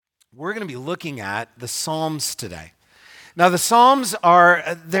we're going to be looking at the Psalms today. Now, the Psalms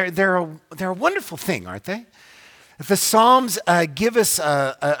are, they're a wonderful thing, aren't they? The Psalms give us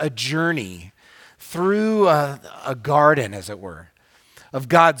a journey through a garden, as it were, of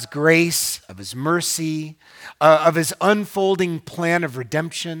God's grace, of his mercy, of his unfolding plan of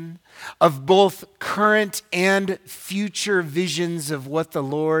redemption, of both current and future visions of what the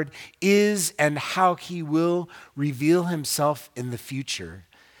Lord is and how he will reveal himself in the future.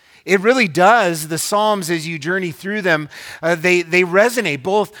 It really does. The Psalms, as you journey through them, they resonate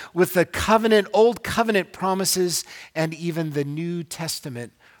both with the covenant, old covenant promises and even the New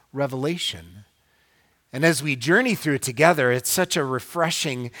Testament revelation. And as we journey through it together, it's such a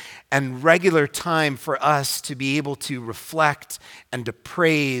refreshing and regular time for us to be able to reflect and to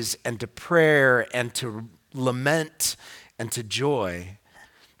praise and to prayer and to lament and to joy.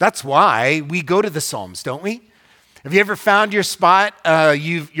 That's why we go to the Psalms, don't we? Have you ever found your spot?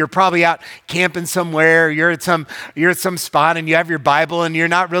 You're probably out camping somewhere. You're at some spot and you have your Bible and you're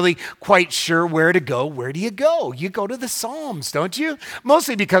not really quite sure where to go. Where do you go? You go to the Psalms, don't you?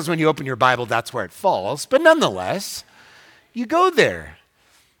 Mostly because when you open your Bible, that's where it falls. But nonetheless, you go there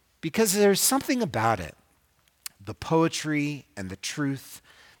because there's something about it, the poetry and the truth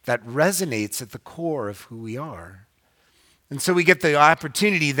that resonates at the core of who we are. And so we get the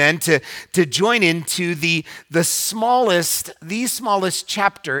opportunity then to join into the smallest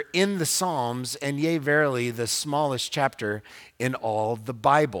chapter in the Psalms, and yea, verily, the smallest chapter in all the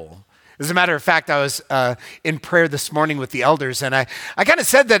Bible. As a matter of fact, I was in prayer this morning with the elders, and I kind of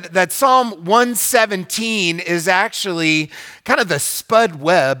said that Psalm 117 is actually kind of the spud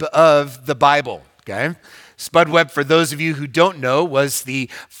web of the Bible, okay? Spud Webb, for those of you who don't know, was the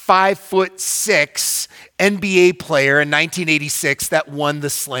 5'6" NBA player in 1986 that won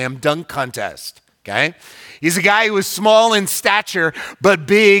the slam dunk contest, okay? He's a guy who was small in stature, but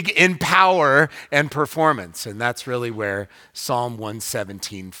big in power and performance. And that's really where Psalm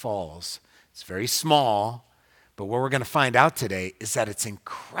 117 falls. It's very small, but what we're going to find out today is that it's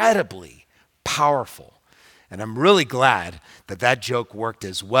incredibly powerful. And I'm really glad that joke worked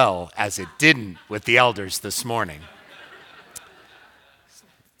as well as it didn't with the elders this morning.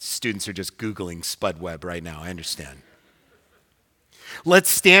 Students are just Googling Spud Webb right now, I understand. Let's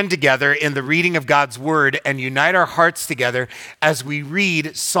stand together in the reading of God's word and unite our hearts together as we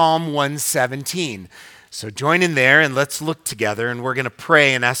read Psalm 117. So join in there and let's look together, and we're going to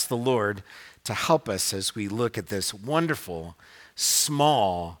pray and ask the Lord to help us as we look at this wonderful,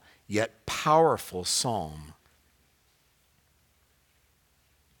 small, yet powerful psalm.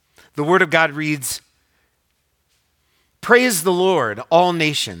 The word of God reads, "Praise the Lord, all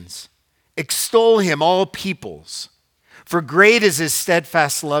nations. Extol him, all peoples. For great is his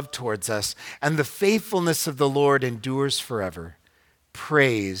steadfast love towards us, and the faithfulness of the Lord endures forever.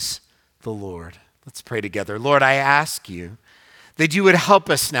 Praise the Lord." Let's pray together. Lord, I ask you that you would help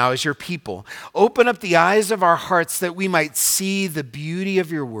us now as your people. Open up the eyes of our hearts that we might see the beauty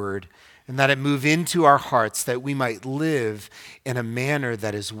of your word, and that it move into our hearts, that we might live in a manner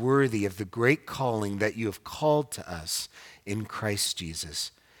that is worthy of the great calling that you have called to us in Christ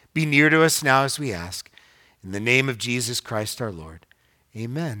Jesus. Be near to us now as we ask. In the name of Jesus Christ our Lord.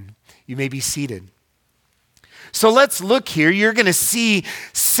 Amen. You may be seated. So let's look here. You're going to see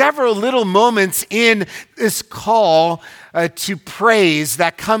several little moments in this call to praise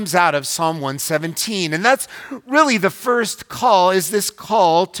that comes out of Psalm 117. And that's really the first call, is this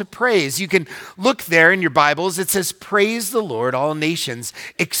call to praise. You can look there in your Bibles. It says, "Praise the Lord, all nations.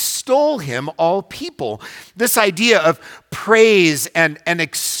 Extol him, all people." This idea of praise and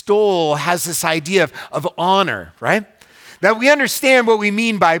extol has this idea of honor, right? That we understand what we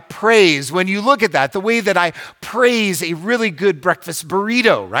mean by praise. When you look at that, the way that I praise a really good breakfast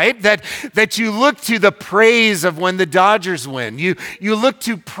burrito, right? That you look to the praise of when the Dodgers win. You look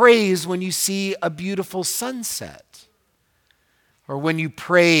to praise when you see a beautiful sunset. Or when you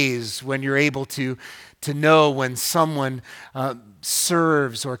praise, when you're able to know when someone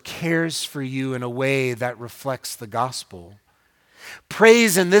serves or cares for you in a way that reflects the gospel.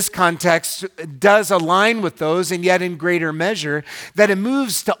 Praise in this context does align with those, and yet in greater measure, that it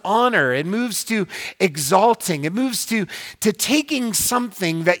moves to honor, it moves to exalting, it moves to taking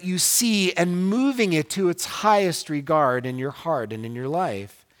something that you see and moving it to its highest regard in your heart and in your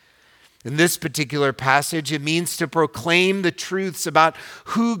life. In this particular passage, it means to proclaim the truths about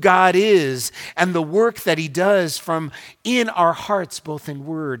who God is and the work that he does from in our hearts, both in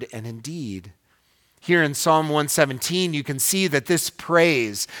word and in deed. Here in Psalm 117, you can see that this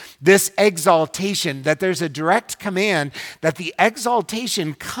praise, this exaltation, that there's a direct command that the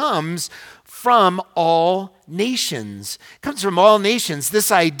exaltation comes from all nations. It comes from all nations.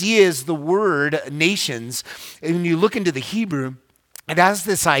 This idea is the word nations. And when you look into the Hebrew, it has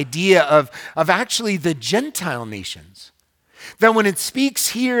this idea of actually the Gentile nations. That when it speaks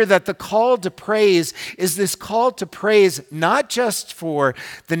here that the call to praise is this call to praise not just for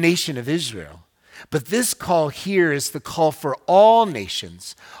the nation of Israel, but this call here is the call for all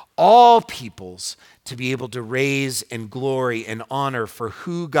nations, all peoples, to be able to raise and glory and honor for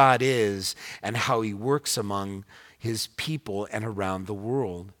who God is and how he works among his people and around the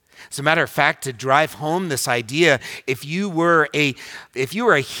world. As a matter of fact, to drive home this idea, if you were a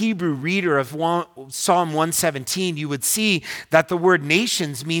Hebrew reader of Psalm 117, you would see that the word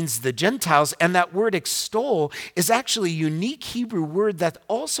nations means the Gentiles, and that word extol is actually a unique Hebrew word that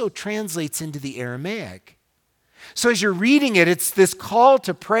also translates into the Aramaic. So as you're reading it, it's this call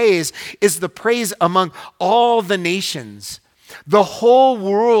to praise is the praise among all the nations. The whole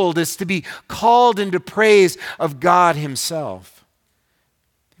world is to be called into praise of God himself.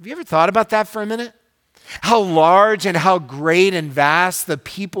 Have you ever thought about that for a minute? How large and how great and vast the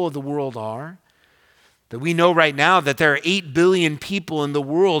people of the world are? That we know right now that there are 8 billion people in the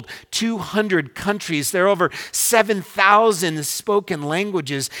world, 200 countries. There are over 7,000 spoken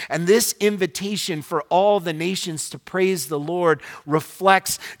languages. And this invitation for all the nations to praise the Lord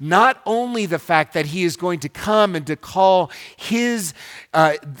reflects not only the fact that he is going to come and to call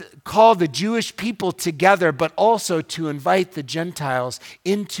the Jewish people together, but also to invite the Gentiles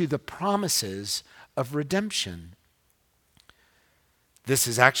into the promises of redemption. This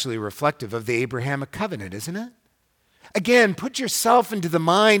is actually reflective of the Abrahamic covenant, isn't it? Again, put yourself into the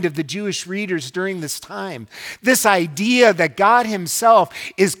mind of the Jewish readers during this time. This idea that God himself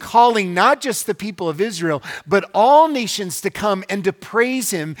is calling not just the people of Israel, but all nations to come and to praise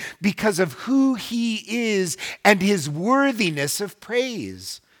him because of who he is and his worthiness of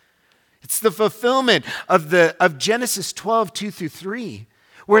praise. It's the fulfillment of Genesis 12, 2 through 3.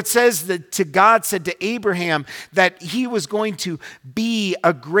 Where it says that God said to Abraham that he was going to be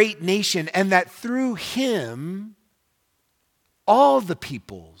a great nation and that through him, all the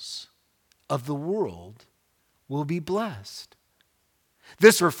peoples of the world will be blessed.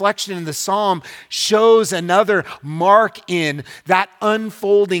 This reflection in the psalm shows another mark in that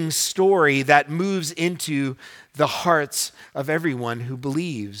unfolding story that moves into the hearts of everyone who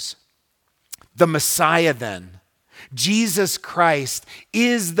believes. The Messiah then, Jesus Christ,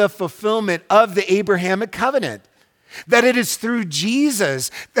 is the fulfillment of the Abrahamic covenant. That it is through Jesus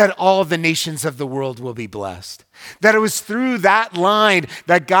that all the nations of the world will be blessed. That it was through that line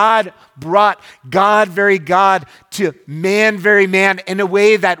that God brought God, very God, to man, very man, in a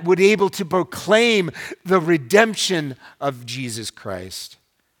way that would be able to proclaim the redemption of Jesus Christ.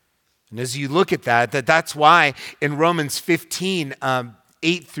 And as you look at that's why in Romans 15,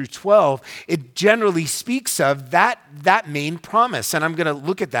 8 through 12, it generally speaks of that main promise. And I'm going to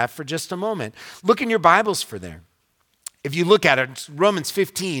look at that for just a moment. Look in your Bibles for there. If you look at it, it's Romans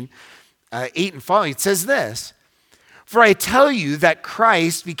 15, 8 and following, it says this: "For I tell you that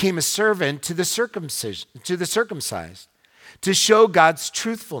Christ became a servant to the circumcised, to show God's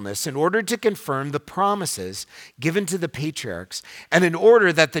truthfulness in order to confirm the promises given to the patriarchs, and in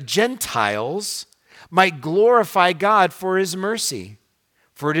order that the Gentiles might glorify God for his mercy.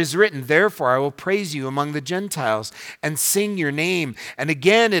 For it is written, therefore I will praise you among the Gentiles and sing your name. And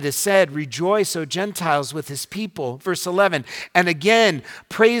again it is said, rejoice, O Gentiles, with his people." Verse 11, "And again,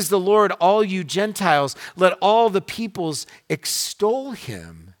 praise the Lord, all you Gentiles. Let all the peoples extol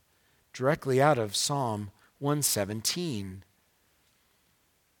him." Directly out of Psalm 117.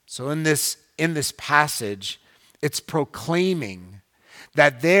 So in this passage, it's proclaiming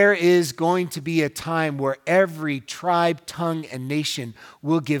that there is going to be a time where every tribe, tongue, and nation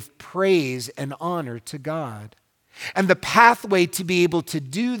will give praise and honor to God. And the pathway to be able to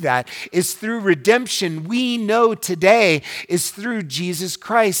do that is through redemption. We know today is through Jesus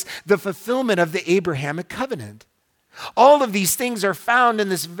Christ, the fulfillment of the Abrahamic covenant. All of these things are found in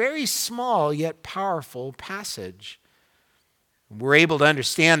this very small yet powerful passage. We're able to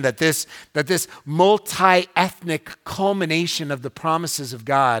understand that this multi-ethnic culmination of the promises of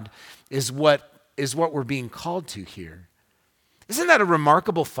God is what we're being called to here. Isn't that a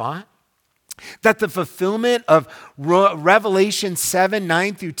remarkable thought? That the fulfillment of Revelation 7,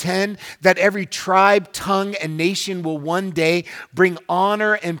 9 through 10, that every tribe, tongue, and nation will one day bring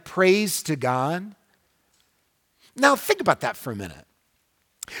honor and praise to God. Now think about that for a minute.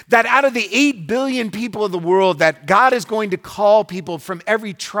 That out of the 8 billion people of the world, that God is going to call people from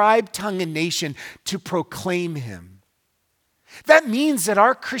every tribe, tongue, and nation to proclaim him. That means that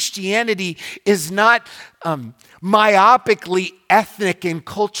our Christianity is not myopically ethnic and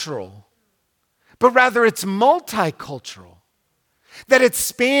cultural, but rather it's multicultural. That it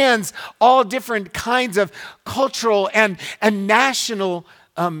spans all different kinds of cultural and national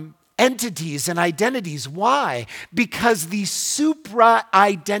entities and identities. Why? Because the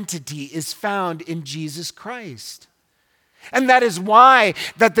supra-identity is found in Jesus Christ. And that is why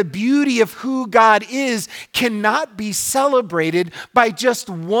that the beauty of who God is cannot be celebrated by just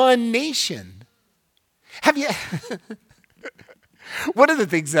one nation. Have you... One of the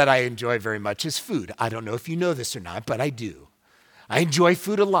things that I enjoy very much is food. I don't know if you know this or not, but I do. I enjoy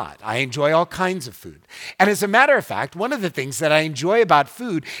food a lot. I enjoy all kinds of food. And as a matter of fact, one of the things that I enjoy about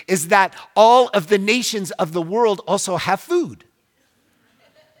food is that all of the nations of the world also have food.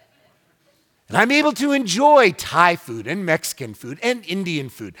 And I'm able to enjoy Thai food and Mexican food and Indian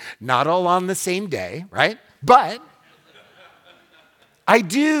food. Not all on the same day, right? But I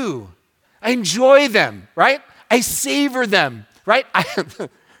do. I enjoy them, right? I savor them, right?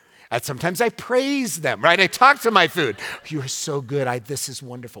 And sometimes I praise them, right? I talk to my food. You are so good. This is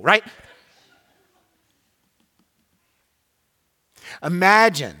wonderful, right?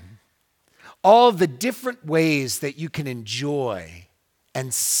 Imagine all the different ways that you can enjoy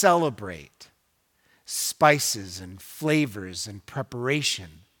and celebrate spices and flavors and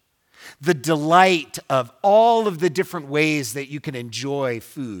preparation. The delight of all of the different ways that you can enjoy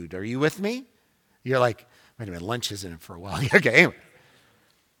food. Are you with me? You're like, wait a minute, lunch isn't it for a while. Okay, anyway.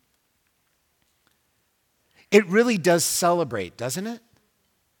 It really does celebrate, doesn't it?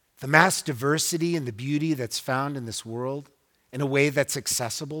 The mass diversity and the beauty that's found in this world in a way that's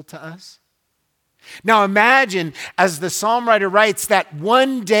accessible to us. Now imagine, as the psalm writer writes, that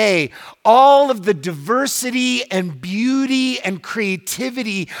one day all of the diversity and beauty and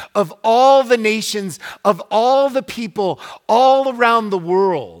creativity of all the nations, of all the people all around the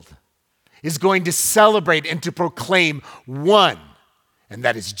world is going to celebrate and to proclaim one, and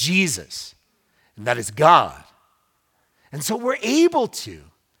that is Jesus. And that is God. And so we're able to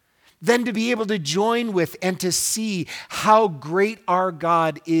then to be able to join with and to see how great our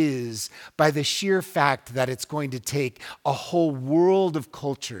God is by the sheer fact that it's going to take a whole world of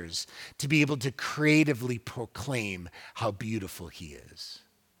cultures to be able to creatively proclaim how beautiful he is.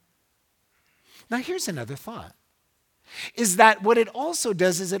 Now here's another thought. Is that what it also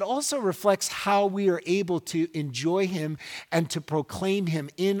does is it also reflects how we are able to enjoy him and to proclaim him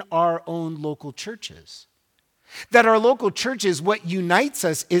in our own local churches. That our local churches, what unites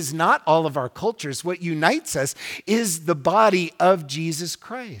us is not all of our cultures. What unites us is the body of Jesus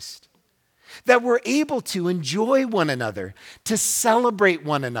Christ. That we're able to enjoy one another, to celebrate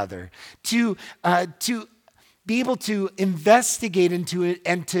one another, to be able to investigate into it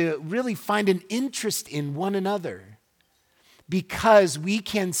and to really find an interest in one another. Because we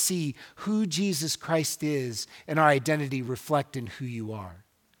can see who Jesus Christ is and our identity reflect in who you are.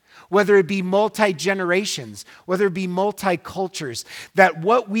 Whether it be multi-generations, whether it be multi-cultures, that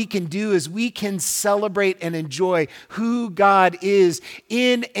what we can do is we can celebrate and enjoy who God is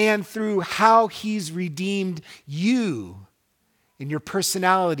in and through how he's redeemed you in your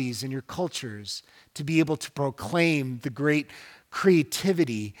personalities and your cultures to be able to proclaim the great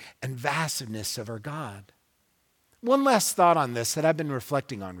creativity and vastness of our God. One last thought on this that I've been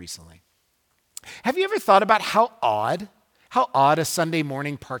reflecting on recently. Have you ever thought about how odd a Sunday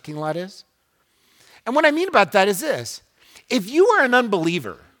morning parking lot is? And what I mean about that is this. If you are an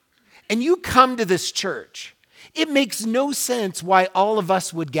unbeliever and you come to this church, it makes no sense why all of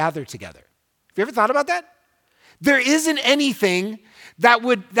us would gather together. Have you ever thought about that? There isn't anything that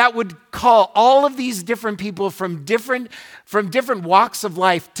would call all of these different people from different walks of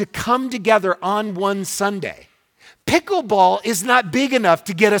life to come together on one Sunday. Pickleball is not big enough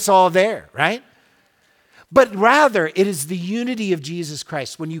to get us all there, right? But rather, it is the unity of Jesus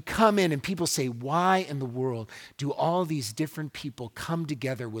Christ. When you come in and people say, why in the world do all these different people come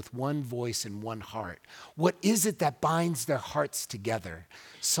together with one voice and one heart? What is it that binds their hearts together?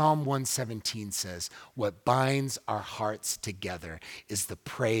 Psalm 117 says, what binds our hearts together is the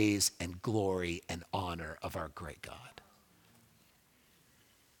praise and glory and honor of our great God.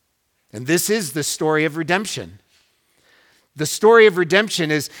 And this is the story of redemption. The story of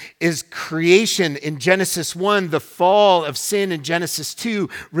redemption is creation in Genesis 1, the fall of sin in Genesis 2,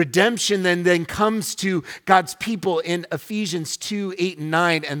 redemption then comes to God's people in Ephesians 2, 8, and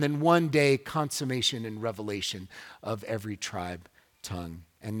 9, and then one day consummation and revelation of every tribe, tongue,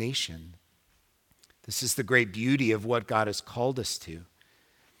 and nation. This is the great beauty of what God has called us to.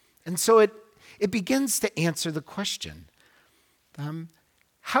 And so it begins to answer the question,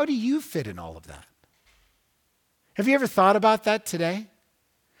 how do you fit in all of that? Have you ever thought about that today?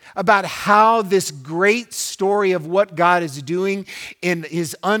 About how this great story of what God is doing in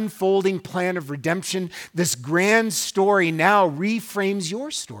his unfolding plan of redemption, this grand story now reframes your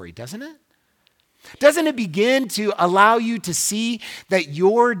story, doesn't it? Doesn't it begin to allow you to see that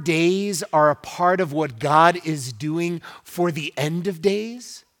your days are a part of what God is doing for the end of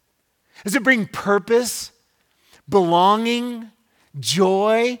days? Does it bring purpose, belonging,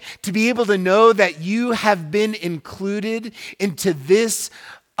 joy, to be able to know that you have been included into this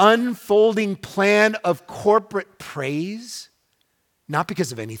unfolding plan of corporate praise? Not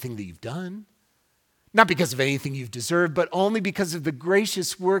because of anything that you've done, not because of anything you've deserved, but only because of the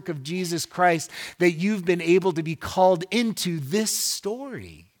gracious work of Jesus Christ that you've been able to be called into this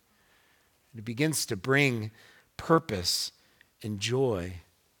story. It begins to bring purpose and joy.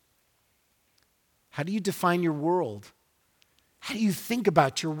 How do you define your world? How do you think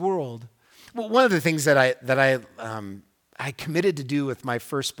about your world? Well, one of the things that I committed to do with my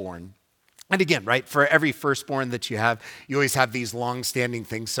firstborn, and again, right, for every firstborn that you always have these long-standing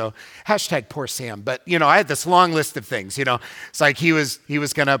things. So hashtag poor Sam. But, I had this long list of things, It's like he was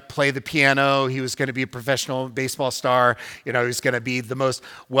going to play the piano. He was going to be a professional baseball star. He was going to be the most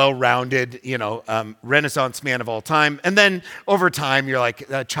well-rounded, Renaissance man of all time. And then over time, you're like,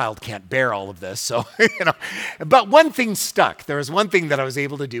 a child can't bear all of this. So, But one thing stuck. There was one thing that I was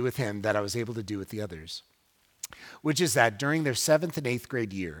able to do with him that I was able to do with the others, which is that during their 7th and 8th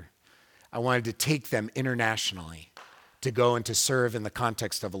grade year, I wanted to take them internationally to go and to serve in the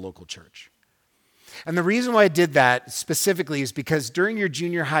context of a local church. And the reason why I did that specifically is because during your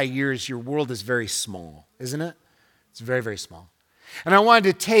junior high years, your world is very small, isn't it? It's very, very small. And I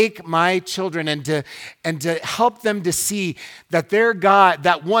wanted to take my children and to help them to see that their God,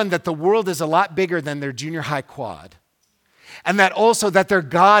 that the world is a lot bigger than their junior high quad. And that also that their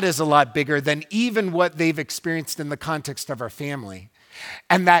God is a lot bigger than even what they've experienced in the context of our family.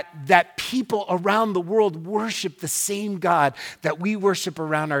 And that people around the world worship the same God that we worship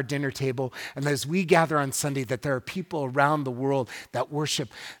around our dinner table. And as we gather on Sunday, that there are people around the world that worship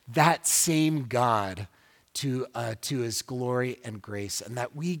that same God to his glory and grace. And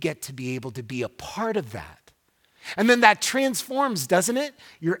that we get to be able to be a part of that. And then that transforms, doesn't it,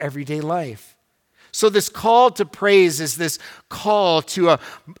 your everyday life. So this call to praise is this call to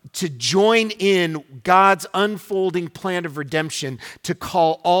join in God's unfolding plan of redemption to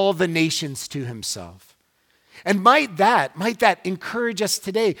call all the nations to himself. And might that encourage us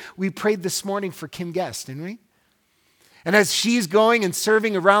today. We prayed this morning for Kim Guest, didn't we? And as she's going and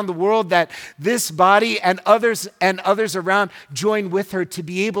serving around the world, that this body and others around join with her to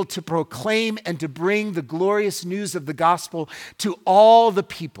be able to proclaim and to bring the glorious news of the gospel to all the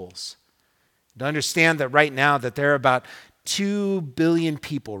peoples. To understand that right now that there are about 2 billion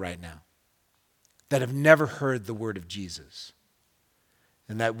people right now that have never heard the word of Jesus.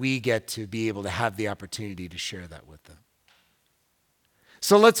 And that we get to be able to have the opportunity to share that with them.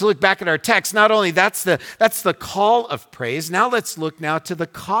 So let's look back at our text. Not only that's the call of praise. Now let's look now to the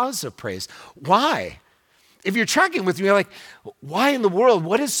cause of praise. Why? If you're tracking with me, you're like, why in the world?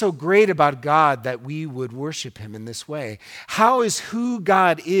 What is so great about God that we would worship him in this way? How is who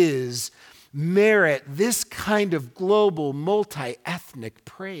God is merit this kind of global, multi-ethnic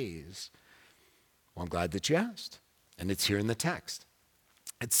praise? Well, I'm glad that you asked. And it's here in the text.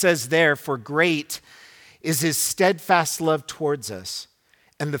 It says there, for great is his steadfast love towards us,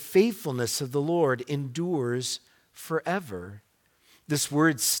 and the faithfulness of the Lord endures forever. This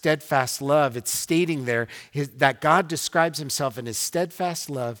word steadfast love, it's stating there that God describes himself in his steadfast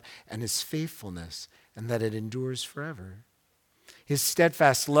love and his faithfulness, and that it endures forever. His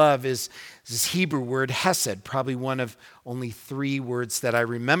steadfast love is this Hebrew word hesed, probably one of only 3 words that I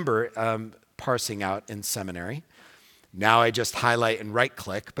remember parsing out in seminary. Now I just highlight and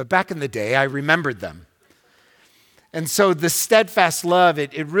right-click, but back in the day, I remembered them. And so the steadfast love,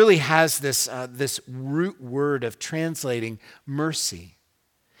 it really has this root word of translating mercy.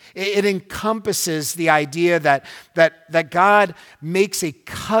 It encompasses the idea that God makes a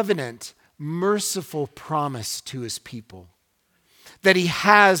covenant, merciful promise to his people. That he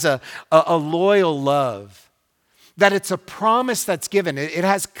has a loyal love, that it's a promise that's given. It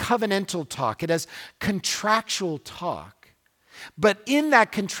has covenantal talk. It has contractual talk. But in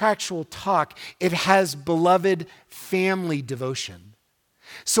that contractual talk, it has beloved family devotion.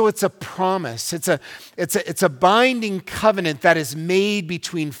 So it's a promise. It's a binding covenant that is made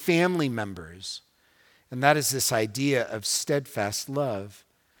between family members. And that is this idea of steadfast love,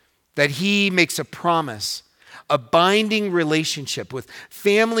 that he makes a promise a binding relationship with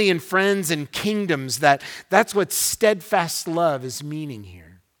family and friends and kingdoms. That's what steadfast love is meaning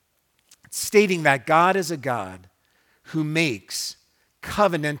here. It's stating that God is a God who makes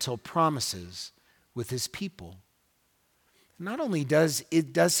covenantal promises with his people. Not only does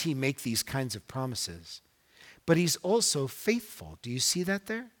he make these kinds of promises, but he's also faithful. Do you see that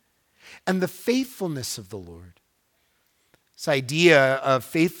there? And the faithfulness of the Lord. This idea of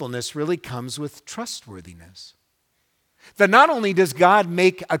faithfulness really comes with trustworthiness. That not only does God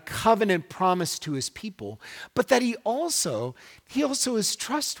make a covenant promise to his people, but that he also is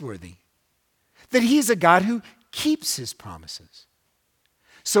trustworthy. That he's a God who keeps his promises.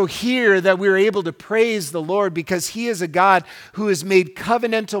 So here that we're able to praise the Lord because he is a God who has made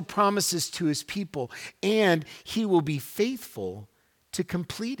covenantal promises to his people, and he will be faithful to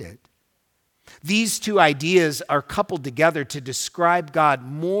complete it. These two ideas are coupled together to describe God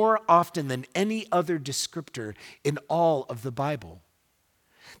more often than any other descriptor in all of the Bible.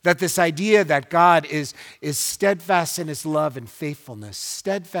 That this idea that God is steadfast in his love and faithfulness,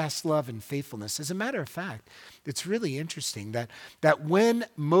 steadfast love and faithfulness. As a matter of fact, it's really interesting that when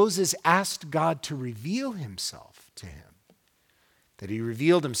Moses asked God to reveal himself to him, that he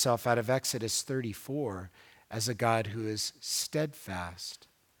revealed himself out of Exodus 34 as a God who is steadfast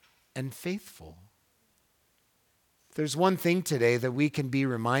and faithful. There's one thing today that we can be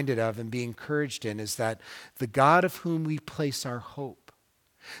reminded of and be encouraged in, is that the God of whom we place our hope,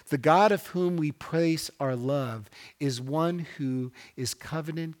 the God of whom we place our love, is one who is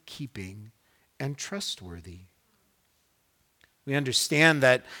covenant-keeping and trustworthy. We understand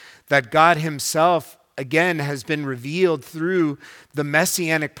that God himself, again, has been revealed through the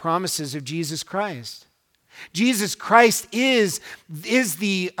messianic promises of Jesus Christ. Jesus Christ is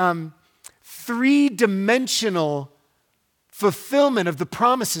the three-dimensional fulfillment of the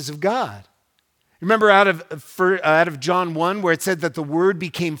promises of God. Remember out of John 1 where it said that the Word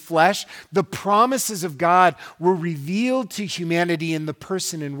became flesh? The promises of God were revealed to humanity in the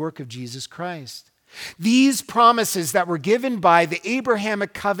person and work of Jesus Christ. These promises that were given by the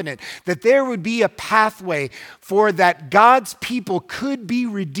Abrahamic covenant, that there would be a pathway for that God's people could be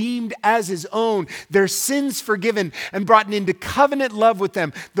redeemed as his own, their sins forgiven and brought into covenant love with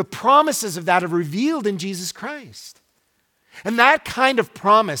them. The promises of that are revealed in Jesus Christ. And that kind of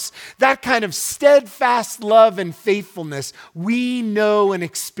promise, that kind of steadfast love and faithfulness, we know and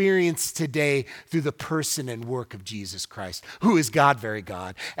experience today through the person and work of Jesus Christ, who is God, very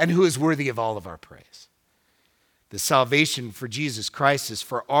God, and who is worthy of all of our praise. The salvation for Jesus Christ is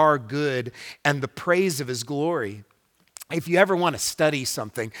for our good and the praise of his glory. If you ever want to study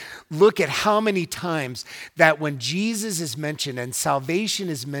something, look at how many times that when Jesus is mentioned and salvation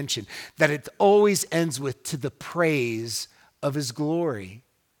is mentioned, that it always ends with to the praise of his glory.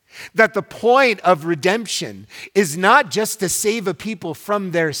 That the point of redemption is not just to save a people from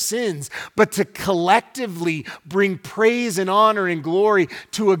their sins, but to collectively bring praise and honor and glory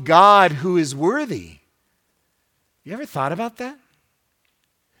to a God who is worthy. You ever thought about that?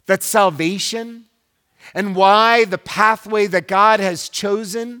 That salvation and why the pathway that God has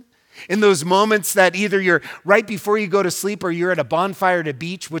chosen in those moments that either you're right before you go to sleep or you're at a bonfire at a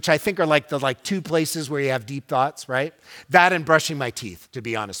beach, which I think are like the two places where you have deep thoughts, right? That and brushing my teeth, to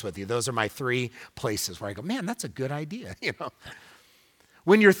be honest with you. Those are my three places where I go, man, that's a good idea,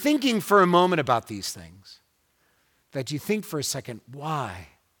 When you're thinking for a moment about these things, that you think for a second, why?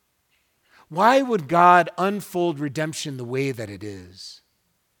 Why would God unfold redemption the way that it is?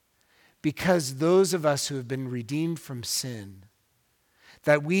 Because those of us who have been redeemed from sin,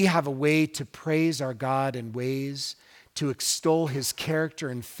 that we have a way to praise our God in ways, to extol his character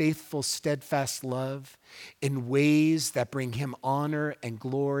and faithful, steadfast love in ways that bring him honor and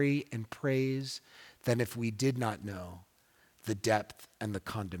glory and praise than if we did not know the depth and the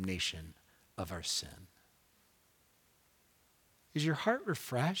condemnation of our sin. Is your heart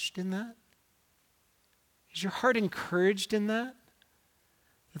refreshed in that? Is your heart encouraged in that?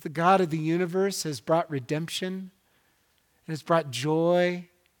 That the God of the universe has brought redemption and has brought joy,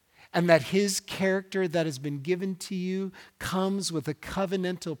 and that his character that has been given to you comes with a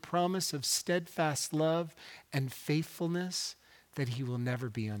covenantal promise of steadfast love and faithfulness, that he will never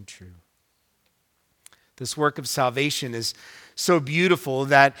be untrue. This work of salvation is so beautiful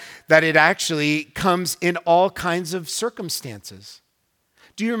that it actually comes in all kinds of circumstances.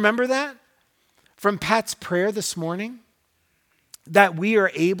 Do you remember that from Pat's prayer this morning? That we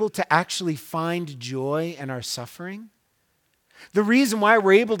are able to actually find joy in our suffering? The reason why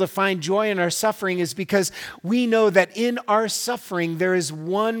we're able to find joy in our suffering is because we know that in our suffering there is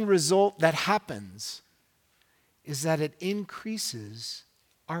one result that happens, is that it increases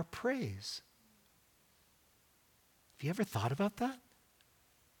our praise. Have you ever thought about that?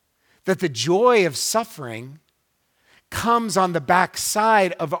 That the joy of suffering comes on the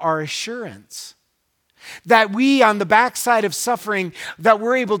backside of our assurance. That we, on the backside of suffering, that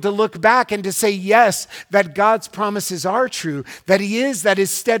we're able to look back and to say, yes, that God's promises are true, that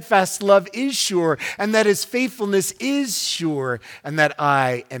his steadfast love is sure, and that his faithfulness is sure, and that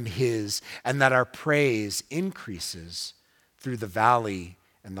I am his, and that our praise increases through the valley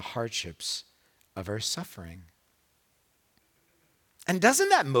and the hardships of our suffering. And doesn't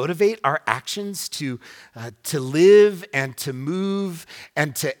that motivate our actions to live and to move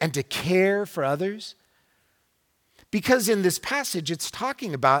and to care for others? Because in this passage, it's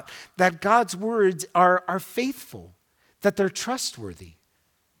talking about that God's words are faithful, that they're trustworthy.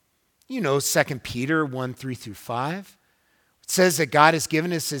 You know, 2 Peter 1, 3 through 5. It says that God has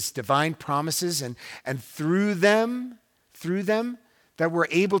given us his divine promises, and through them, that we're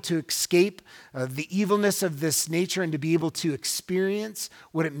able to escape the evilness of this nature and to be able to experience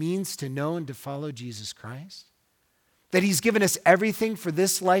what it means to know and to follow Jesus Christ. That he's given us everything for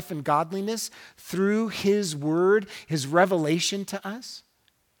this life and godliness through his word, his revelation to us.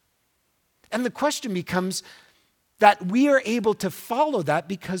 And the question becomes that we are able to follow that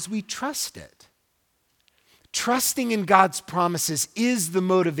because we trust it. Trusting in God's promises is the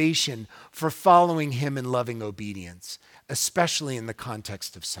motivation for following him in loving obedience, especially in the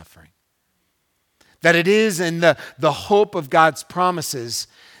context of suffering. That it is in the hope of God's promises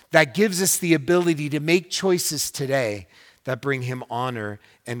that gives us the ability to make choices today that bring him honor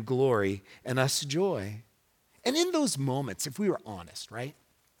and glory and us joy. And in those moments, if we were honest, right?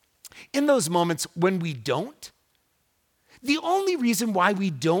 In those moments when we don't, the only reason why we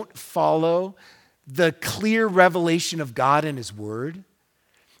don't follow the clear revelation of God and his word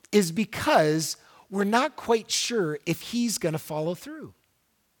is because we're not quite sure if he's going to follow through.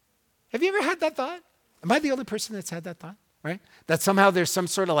 Have you ever had that thought? Am I the only person that's had that thought? Right? That somehow there's some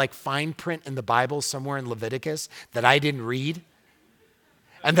sort of like fine print in the Bible somewhere in Leviticus that I didn't read.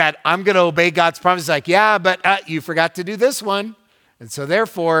 And that I'm going to obey God's promise. Like, yeah, but you forgot to do this one. And so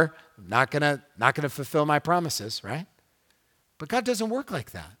therefore, I'm not going to fulfill my promises, right? But God doesn't work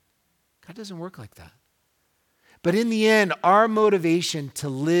like that. God doesn't work like that. But in the end, our motivation to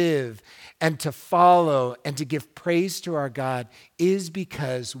live and to follow and to give praise to our God is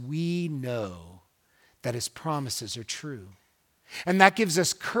because we know that his promises are true. And that gives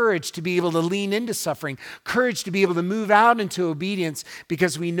us courage to be able to lean into suffering, courage to be able to move out into obedience,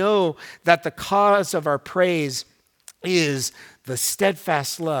 because we know that the cause of our praise is the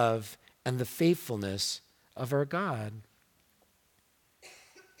steadfast love and the faithfulness of our God.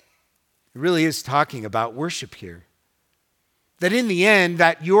 It really is talking about worship here. That in the end,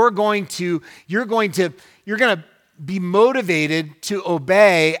 that you're going to be motivated to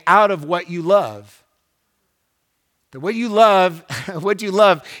obey out of what you love. That what you love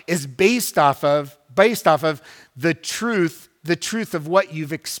is based off of the truth of what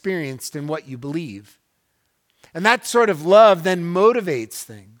you've experienced and what you believe. And that sort of love then motivates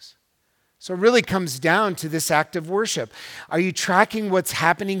things. So it really comes down to this act of worship. Are you tracking what's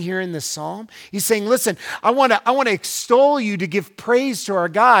happening here in this psalm? He's saying, listen, I want to extol you to give praise to our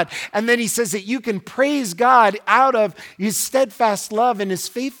God. And then he says that you can praise God out of his steadfast love and his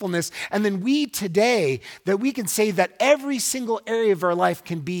faithfulness. And then we today, that we can say that every single area of our life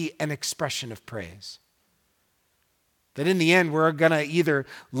can be an expression of praise. That in the end, we're going to either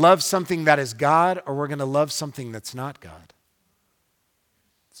love something that is God or we're going to love something that's not God.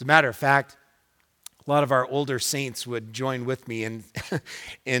 As a matter of fact, a lot of our older saints would join with me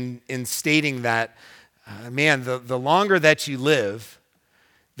in stating that, the longer that you live,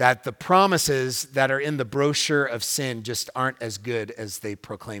 that the promises that are in the brochure of sin just aren't as good as they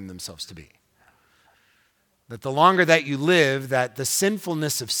proclaim themselves to be. That the longer that you live, that the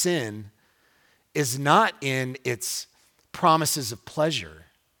sinfulness of sin is not in its promises of pleasure,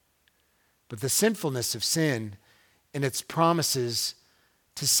 but the sinfulness of sin in its promises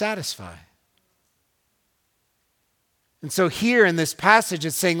to satisfy. And so here in this passage,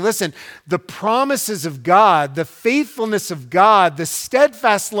 it's saying, listen, the promises of God, the faithfulness of God, the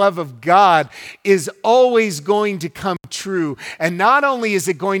steadfast love of God is always going to come true. And not only is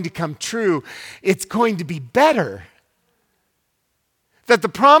it going to come true, it's going to be better. That the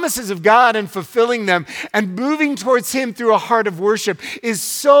promises of God and fulfilling them and moving towards him through a heart of worship is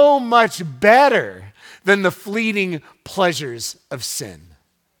so much better than the fleeting pleasures of sin.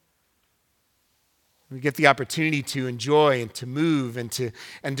 We get the opportunity to enjoy and to move and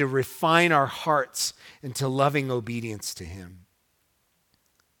to refine our hearts into loving obedience to him.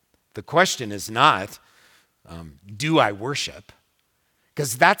 The question is not, do I worship?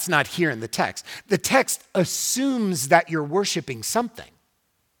 because that's not here in the text. The text assumes that you're worshiping something.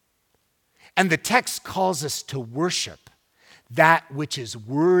 And the text calls us to worship that which is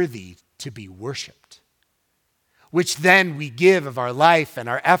worthy to be worshiped, which then we give of our life and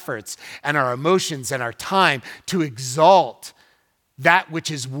our efforts and our emotions and our time to exalt that which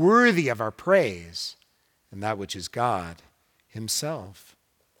is worthy of our praise and that which is God himself.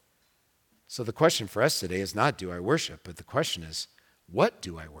 So the question for us today is not, do I worship? But the question is, what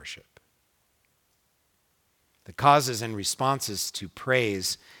do I worship? The causes and responses to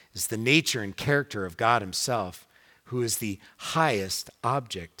praise is the nature and character of God himself, who is the highest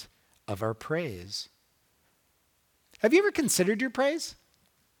object of our praise. Have you ever considered your praise?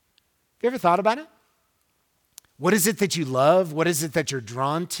 Have you ever thought about it? What is it that you love? What is it that you're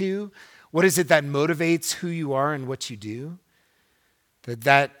drawn to? What is it that motivates who you are and what you do?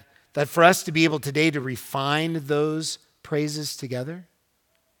 That for us to be able today to refine those praises together.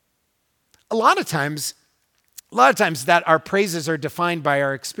 A lot of times that our praises are defined by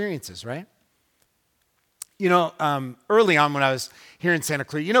our experiences, right? You know, early on when I was here in Santa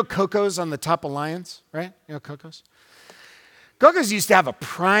Clara, you know Coco's on the top of Lions, right? You know Coco's? Coco's used to have a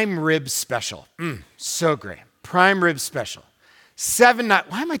prime rib special. So great. Prime rib special.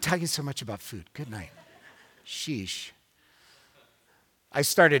 Why am I talking so much about food? Good night. Sheesh. I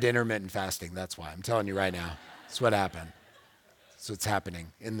started intermittent fasting. That's why. I'm telling you right now. That's what happened. That's what's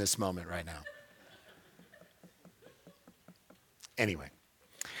happening in this moment right now. Anyway.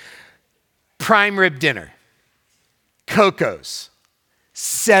 Prime rib dinner. Coco's.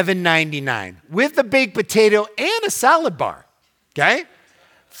 $7.99 with a baked potato and a salad bar. Okay?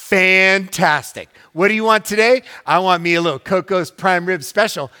 Fantastic. What do you want today? I want me a little Coco's prime rib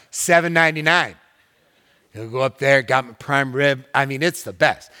special, $7.99. You'll go up there, got my prime rib. I mean, it's the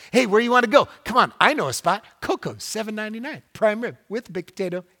best. Hey, where you want to go? Come on, I know a spot. Coco's, $7.99. Prime rib with a baked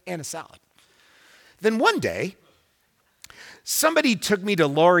potato and a salad. Then one day, somebody took me to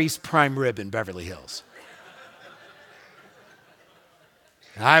Lori's Prime Rib in Beverly Hills.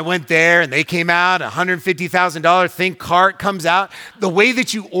 I went there and they came out, $150,000 thing cart comes out. The way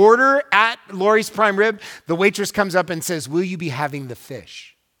that you order at Lori's Prime Rib, the waitress comes up and says, will you be having the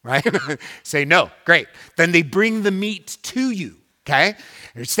fish? Right? Say no, great. Then they bring the meat to you, okay?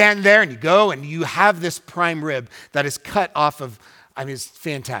 You're standing there and you go and you have this prime rib that is cut off of, I mean, it's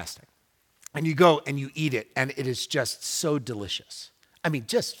fantastic. And you go and you eat it and it is just so delicious. I mean,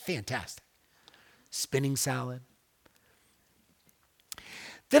 just fantastic. Spinning salad.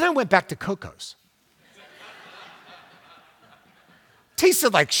 Then I went back to Coco's.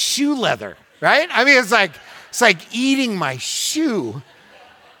 Tasted like shoe leather, right? I mean, it's like eating my shoe.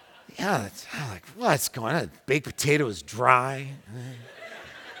 Yeah, I'm like, what's going on? Baked potato is dry.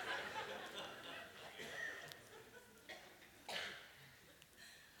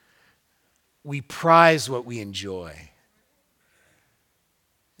 We prize what we enjoy.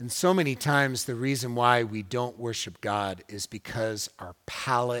 And so many times the reason why we don't worship God is because our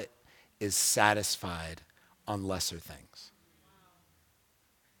palate is satisfied on lesser things.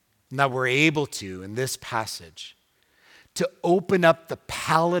 Now we're able to, in this passage, to open up the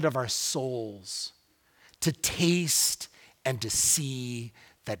palate of our souls, to taste and to see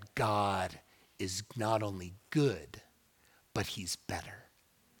that God is not only good, but he's better.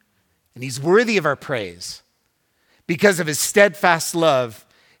 And he's worthy of our praise because of his steadfast love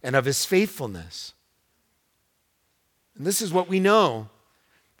and of his faithfulness. And this is what we know,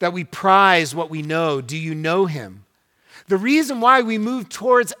 that we prize what we know. Do you know him? The reason why we move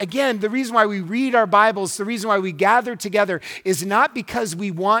towards, again, the reason why we read our Bibles, the reason why we gather together is not because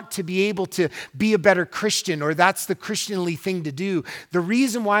we want to be able to be a better Christian or that's the Christianly thing to do. The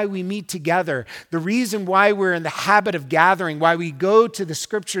reason why we meet together, the reason why we're in the habit of gathering, why we go to the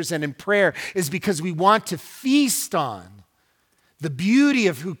scriptures and in prayer is because we want to feast on the beauty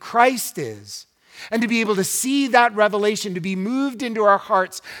of who Christ is. And to be able to see that revelation, to be moved into our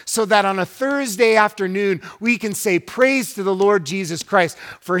hearts so that on a Thursday afternoon, we can say praise to the Lord Jesus Christ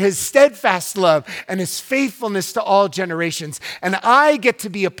for his steadfast love and his faithfulness to all generations. And I get to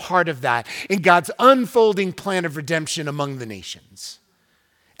be a part of that in God's unfolding plan of redemption among the nations.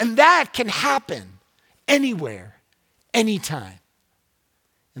 And that can happen anywhere, anytime.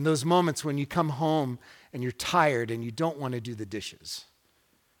 In those moments when you come home and you're tired and you don't want to do the dishes.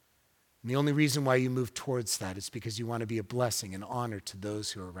 And the only reason why you move towards that is because you want to be a blessing and honor to those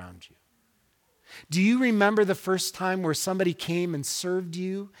who are around you. Do you remember the first time where somebody came and served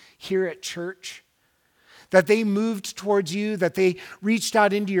you here at church? That they moved towards you, that they reached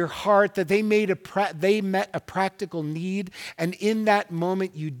out into your heart, that they met a practical need, and in that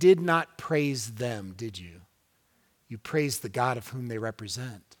moment you did not praise them, did you? you praise the God of whom they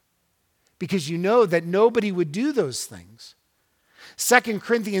represent. Because you know that nobody would do those things. 2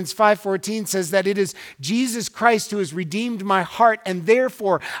 Corinthians 5:14 says that it is Jesus Christ who has redeemed my heart, and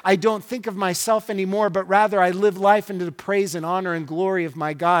therefore I don't think of myself anymore, but rather I live life into the praise and honor and glory of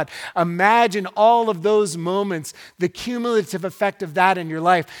my God. Imagine all of those moments, the cumulative effect of that in your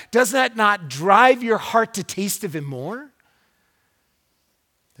life. Does that not drive your heart to taste of him more?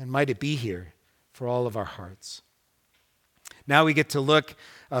 Then might it be here for all of our hearts. Now we get to look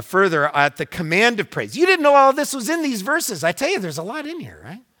further at the command of praise. You didn't know all of this was in these verses. I tell you, there's a lot in here,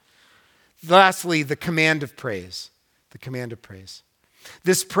 right? Lastly, the command of praise. The command of praise.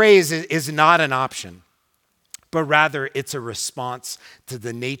 This praise is not an option, but rather it's a response to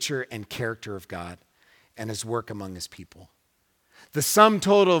the nature and character of God and his work among his people. The sum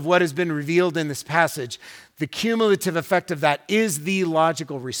total of what has been revealed in this passage, the cumulative effect of that is the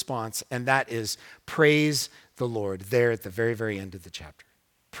logical response, and that is praise the Lord, there at the very, very end of the chapter.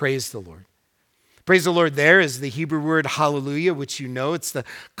 Praise the Lord. Praise the Lord there is the Hebrew word hallelujah, which you know, it's the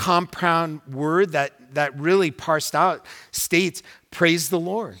compound word that really parsed out states, praise the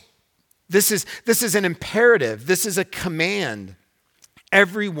Lord. This is an imperative. This is a command.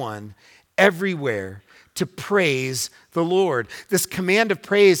 Everyone, everywhere, to praise the Lord. This command of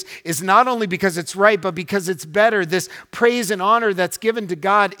praise is not only because it's right, but because it's better. This praise and honor that's given to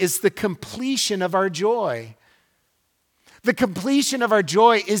God is the completion of our joy. The completion of our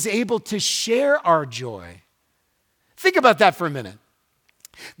joy is able to share our joy. Think about that for a minute.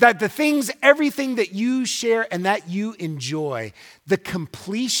 That everything that you share and that you enjoy, the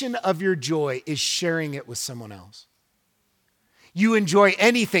completion of your joy is sharing it with someone else. You enjoy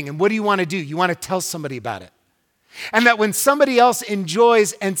anything, and what do you want to do? You want to tell somebody about it. And that when somebody else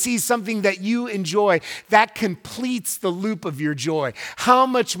enjoys and sees something that you enjoy, that completes the loop of your joy. How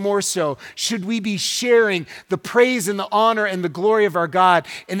much more so should we be sharing the praise and the honor and the glory of our God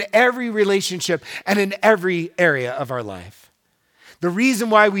in every relationship and in every area of our life? The reason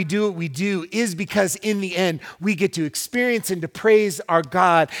why we do what we do is because in the end, we get to experience and to praise our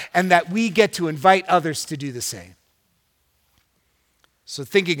God, and that we get to invite others to do the same. So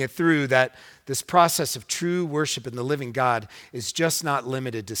thinking it through, that this process of true worship in the living God is just not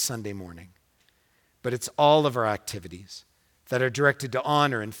limited to Sunday morning, but it's all of our activities that are directed to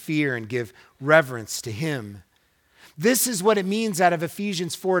honor and fear and give reverence to him. This is what it means out of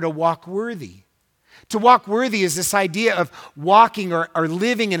Ephesians 4 to walk worthy. To walk worthy is this idea of walking or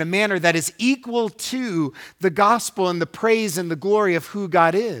living in a manner that is equal to the gospel and the praise and the glory of who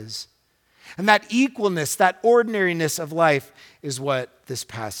God is. And that equalness, that ordinariness of life is what this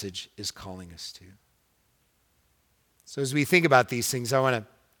passage is calling us to. So as we think about these things,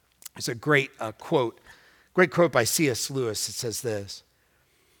 there's a great quote by C.S. Lewis. It says this.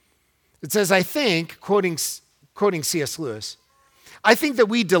 It says, I think, quoting C.S. Lewis, I think that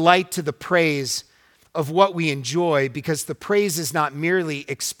we delight to the praise of what we enjoy because the praise is not merely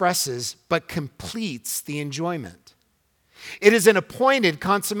expresses, but completes the enjoyment. It is an appointed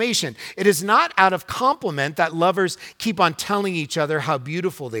consummation. It is not out of compliment that lovers keep on telling each other how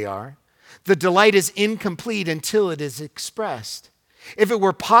beautiful they are. The delight is incomplete until it is expressed. If it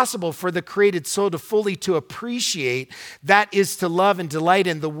were possible for the created soul to fully to appreciate, that is to love and delight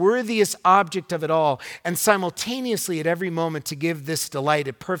in the worthiest object of it all, and simultaneously at every moment to give this delight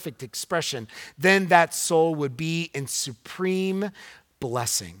a perfect expression, then that soul would be in supreme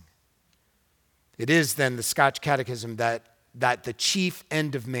blessing. It is then the Scotch Catechism that the chief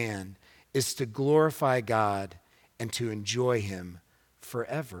end of man is to glorify God and to enjoy him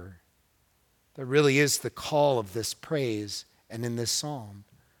forever. That really is the call of this praise and in this psalm.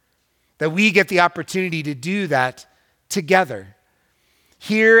 That we get the opportunity to do that together.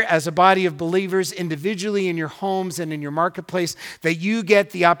 Here as a body of believers, individually in your homes and in your marketplace, that you get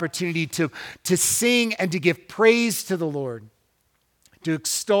the opportunity to sing and to give praise to the Lord, to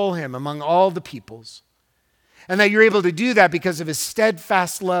extol him among all the peoples. And that you're able to do that because of his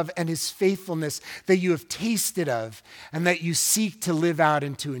steadfast love and his faithfulness that you have tasted of and that you seek to live out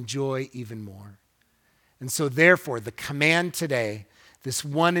and to enjoy even more. And so therefore, the command today, this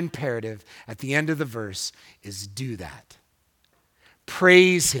one imperative at the end of the verse, is do that.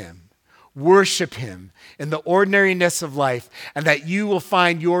 Praise him, worship him in the ordinariness of life, and that you will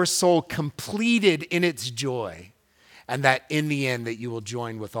find your soul completed in its joy. And that in the end that you will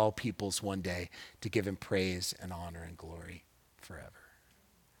join with all peoples one day to give him praise and honor and glory forever.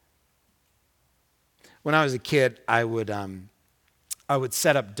 When I was a kid, I would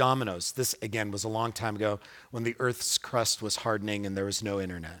set up dominoes. This, again, was a long time ago when the earth's crust was hardening and there was no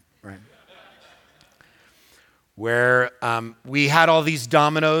internet, right? where we had all these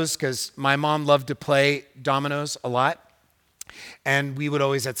dominoes because my mom loved to play dominoes a lot. And we would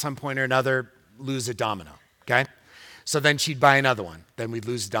always, at some point or another, lose a domino, okay? So then she'd buy another one. Then we'd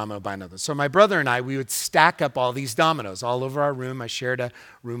lose a domino, buy another one. So my brother and I, we would stack up all these dominoes all over our room. I shared a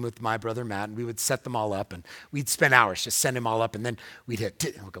room with my brother, Matt, and we would set them all up. And we'd spend hours just setting them all up. And then we'd hit,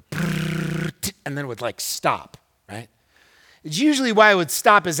 and we'd go, and then it would like stop, right? It's usually why it would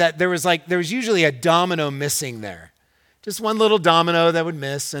stop is that there was usually a domino missing there. Just one little domino that would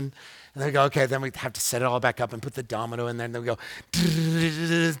miss. And then we go, okay, then we'd have to set it all back up and put the domino in there. And then we go,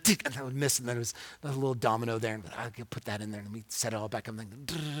 and that would miss. And then it was a little domino there. And I could put that in there. And we'd set it all back up.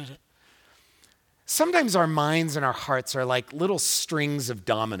 Sometimes our minds and our hearts are like little strings of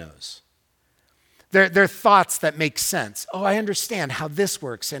dominoes. They're thoughts that make sense. Oh, I understand how this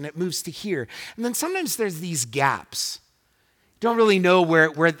works. And it moves to here. And then sometimes there's these gaps. You don't really know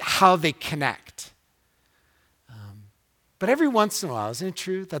how they connect. But every once in a while, isn't it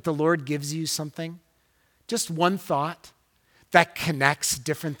true that the Lord gives you something, just one thought that connects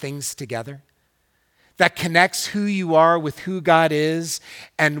different things together, that connects who you are with who God is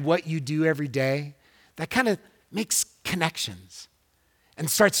and what you do every day, that kind of makes connections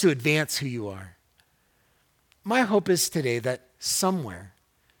and starts to advance who you are. My hope is today that somewhere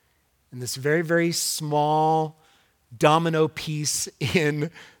in this very, very small domino piece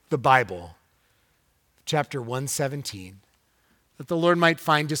in the Bible, chapter 117, that the Lord might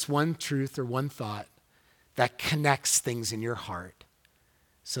find just one truth or one thought that connects things in your heart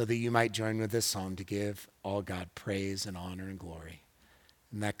so that you might join with this psalm to give all God praise and honor and glory.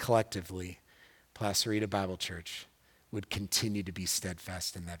 And that collectively, Placerita Bible Church would continue to be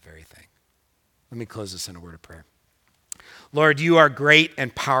steadfast in that very thing. Let me close this in a word of prayer. Lord, you are great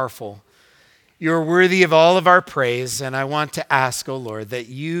and powerful. You are worthy of all of our praise. And I want to ask, oh Lord, that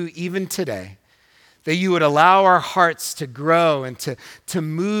you, even today, that you would allow our hearts to grow and to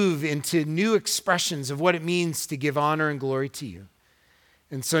move into new expressions of what it means to give honor and glory to you.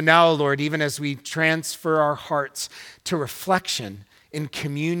 And so now, Lord, even as we transfer our hearts to reflection in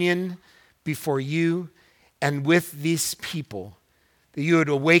communion before you and with these people, that you would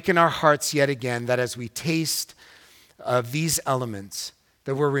awaken our hearts yet again, that as we taste of these elements,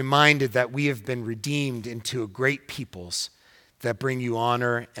 that we're reminded that we have been redeemed into a great peoples that bring you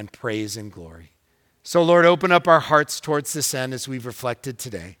honor and praise and glory. So, Lord, open up our hearts towards this end as we've reflected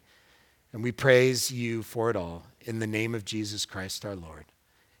today. And we praise you for it all. In the name of Jesus Christ our Lord.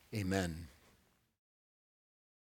 Amen.